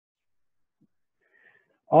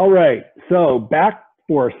All right, so back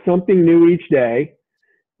for something new each day.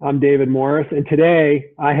 I'm David Morris, and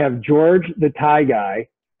today I have George the Tie Guy,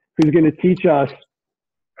 who's going to teach us,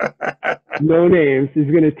 no names, he's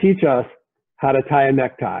going to teach us how to tie a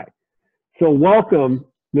necktie. So welcome,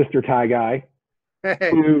 Mr. Tie Guy,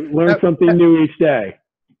 to learn something new each day.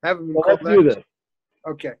 So let's do this.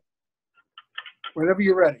 Okay. Whenever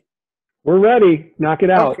you're ready. We're ready. Knock it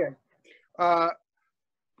out. Okay.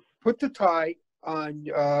 Put the tie on,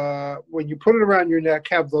 when you put it around your neck,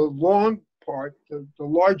 have the long part, the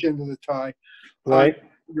large end of the tie, right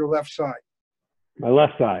on your left side. My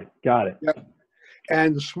left side. Got it. Yep.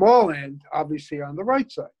 And the small end, obviously, on the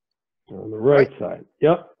right side. On the right side.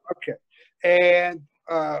 Yep. Okay. And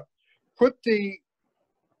put the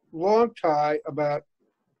long tie about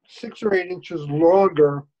 6 or 8 inches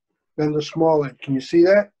longer than the small end. Can you see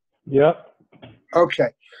that? Yep. Okay.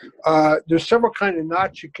 There's several kind of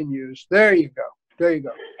knots you can use. There you go. There you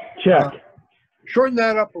go. Check. Shorten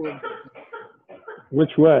that up a little bit.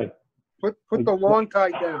 Which way? Put the long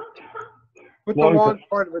tie down. Put the long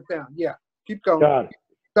part of it down. Yeah. Keep going. Got it.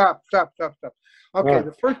 Stop. Okay. Right.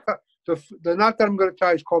 The first the knot that I'm going to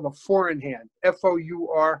tie is called a four-in hand.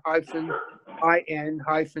 FOUR-IN-hand,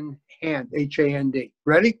 HAND.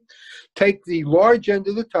 Ready? Take the large end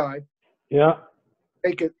of the tie. Yeah.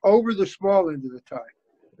 Take it over the small end of the tie.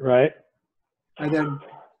 Right. And then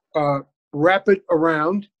wrap it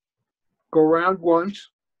around. Go around once.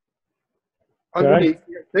 Underneath.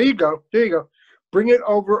 Okay. There you go. There you go. Bring it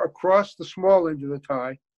over across the small end of the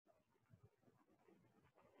tie.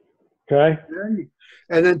 Okay.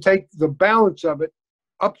 And then take the balance of it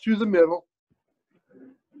up through the middle.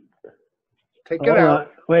 Take it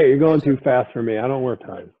out. Wait, you're going too fast for me. I don't work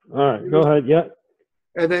time. All right, go ahead. Yeah.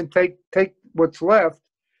 And then take what's left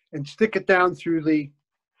and stick it down through the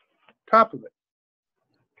top of it.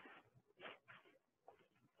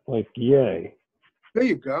 Like yay. There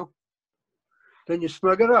you go. Then you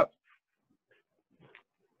snug it up.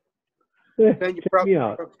 Then you probably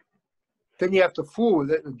then you have to fool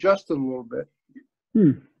with it and adjust it a little bit.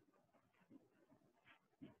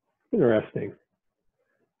 Interesting.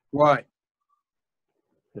 Why?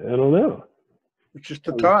 I don't know. It's just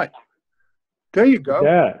a tie. There you go.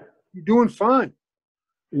 Yeah. You're doing fine.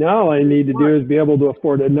 Now all I need to do is be able to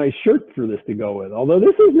afford a nice shirt for this to go with. Although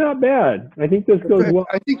this is not bad. I think this goes well.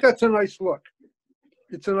 I think that's a nice look.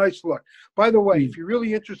 It's a nice look. By the way, if you're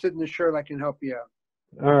really interested in the shirt, I can help you out.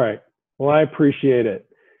 All right. Well, I appreciate it.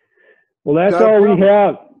 Well, that's all we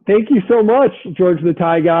have. Thank you so much, George the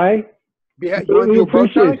Tie Guy. You want to do a bow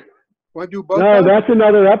tie? Want to do both? No, that's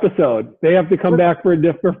another episode. They have to come back for a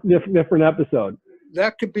different episode.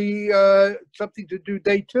 That could be something to do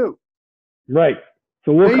day 2. Right.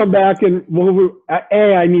 So we'll come back and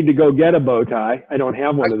I need to go get a bow tie. I don't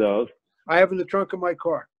have one of those. I have in the trunk of my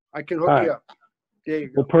car. I can hook you up. There you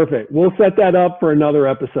go. Well, perfect. We'll set that up for another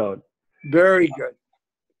episode. Very good.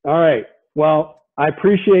 All right. Well, I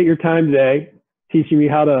appreciate your time today, teaching me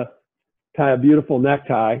how to tie a beautiful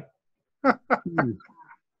necktie.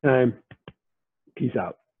 Peace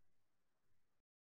out.